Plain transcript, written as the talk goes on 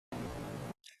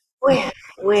We're,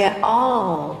 we're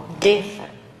all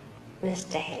different,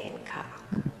 Mr. Hancock.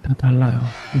 다 달라요.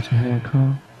 Mr.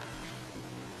 Hancock.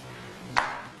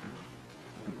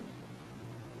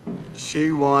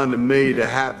 She wanted me to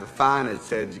have the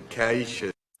finest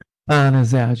education,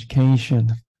 Finance education.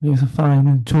 여기서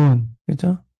fine은 좋은,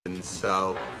 그죠? and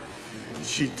so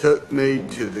she took me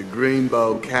to the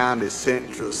Greenbow County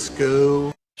Central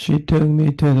School. She took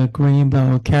me to the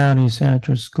Greenbow County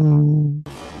Central School.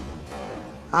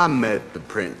 I met the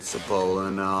principal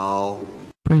and all.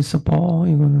 Principal,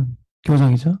 이거는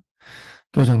교장이죠?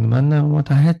 교장도 만나고 뭐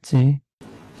다 했지.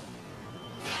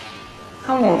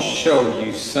 I want to show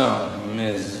you something,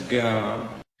 Mrs. Gump.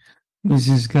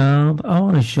 Mrs. Gump, I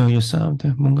want to show you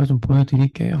something. 뭔가 좀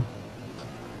보여드릴게요.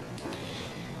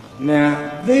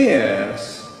 Now,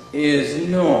 this is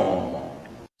normal.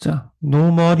 자,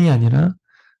 normal이 아니라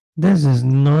this is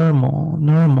normal,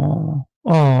 normal.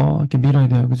 이렇게 밀어야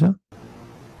돼요, 그죠?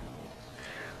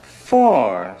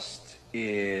 Forest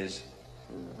is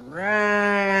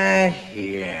right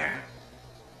here.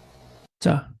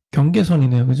 자,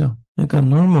 경계선이네요, 그죠? 그러니까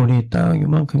normal이 딱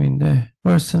요만큼인데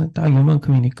first는 딱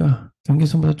요만큼이니까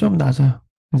경계선보다 좀 낮아요,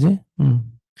 그지?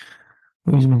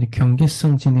 요즘에 이제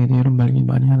경계성 지내야 이런 말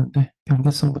많이 하는데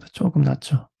경계성보다 조금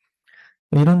낮죠.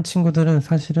 이런 친구들은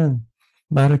사실은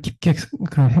말을 깊게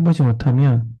해보지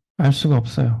못하면 알 수가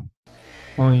없어요.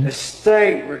 The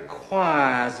state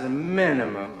requires a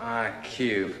minimum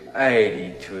IQ of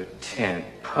 80 to attend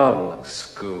public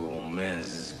school,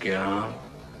 Mrs. Gump.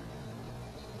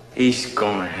 He's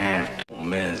gonna have to,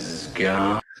 Mrs.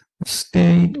 Gump.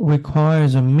 State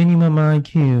requires a minimum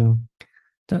IQ.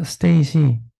 자,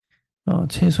 state이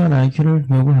최소한 IQ를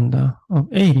요구한다.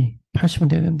 80은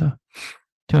돼야 된다.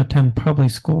 To attend public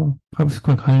school. public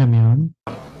school 가려면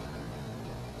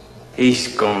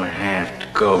He's gonna have to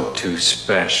go to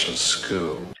special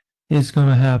school. He's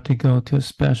gonna have to go to a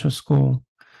special school.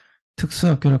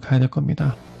 특수학교를 가야 될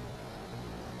겁니다.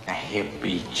 He'll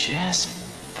be just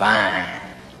fine.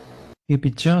 He'll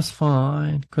be just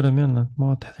fine. 그러면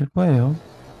뭐 다 될 거예요.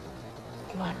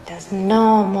 What does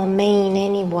normal mean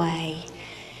anyway?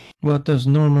 What does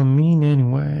normal mean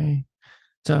anyway?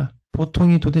 자,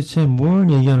 보통이 도대체 뭘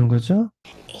얘기하는 거죠?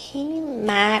 He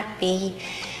might be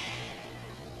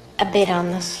a bit on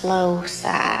the slow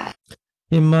side.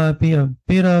 It might be a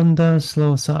bit on the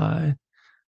slow side.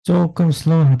 조금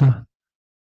slow하다.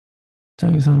 자,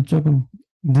 여기서는 조금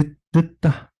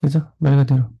늦다. 그죠? 말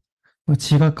그대로. 뭐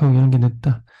지각하고 이런 게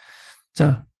늦다.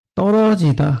 자,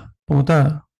 떨어지다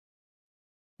보다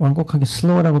완곡하게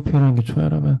slow라고 표현하는 게 좋아요,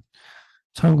 여러분.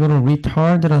 참고로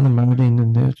retard라는 말이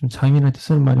있는데요. 좀 장애인한테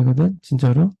쓰는 말이거든.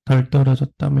 진짜로. 덜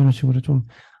떨어졌다. 뭐 이런 식으로 좀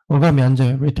어감이 안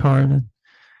져요. retard는.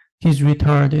 He's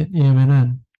retarded.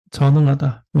 이러면은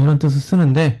전능하다. 뭐 이런 뜻을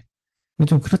쓰는데 이게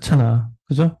좀 그렇잖아.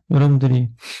 그죠? 여러분들이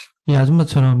이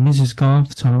아줌마처럼 Mrs.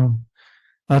 Gump처럼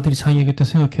아들이 자기 얘기했다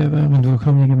생각해봐요. 누가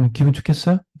그런 얘기하면 기분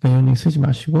좋겠어요? 그러니까 이런 얘기 쓰지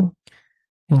마시고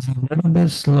It's a little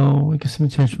bit slow 이렇게 쓰면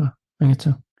제일 좋아.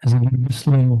 알겠죠? It's a little bit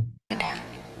slow.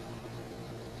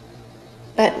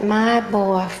 But my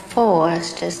boy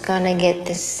Forrest is gonna get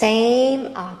the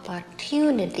same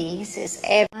opportunities as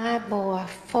my boy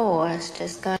Forrest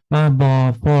is gonna My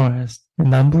boy Forrest.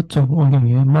 남부 쪽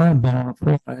어경이에요. My boy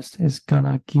Forrest is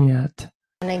gonna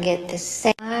get the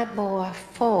same. My boy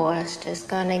Forrest is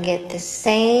gonna get the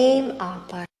same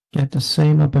get the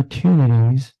same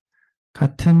opportunities.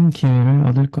 같은 기회를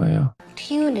얻을 거예요.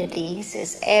 opportunities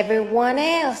as everyone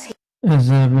else.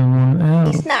 As everyone else.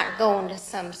 He's not going to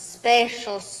some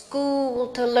special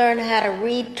school to learn how to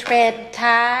retread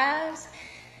ties.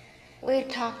 We're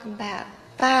talking about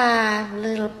 5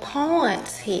 little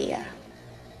points here.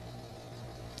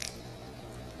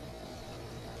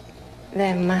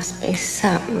 There must be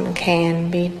something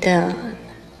can be done.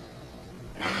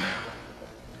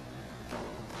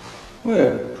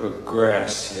 We're a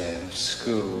progressive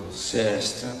school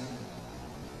system.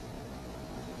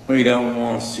 We don't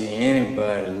want to see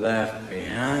anybody left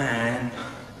behind.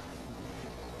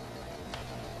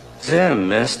 Is that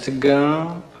Mr.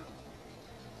 Gump?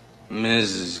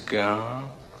 Mrs. Gump?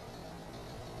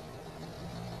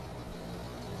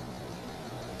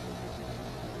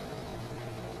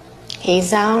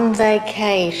 He's on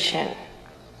vacation.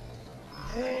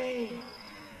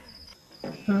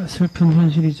 슬픈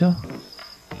현실이죠.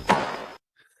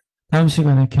 다음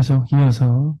시간에 계속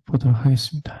이어서 보도록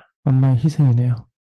하겠습니다. 엄마의 희생이네요.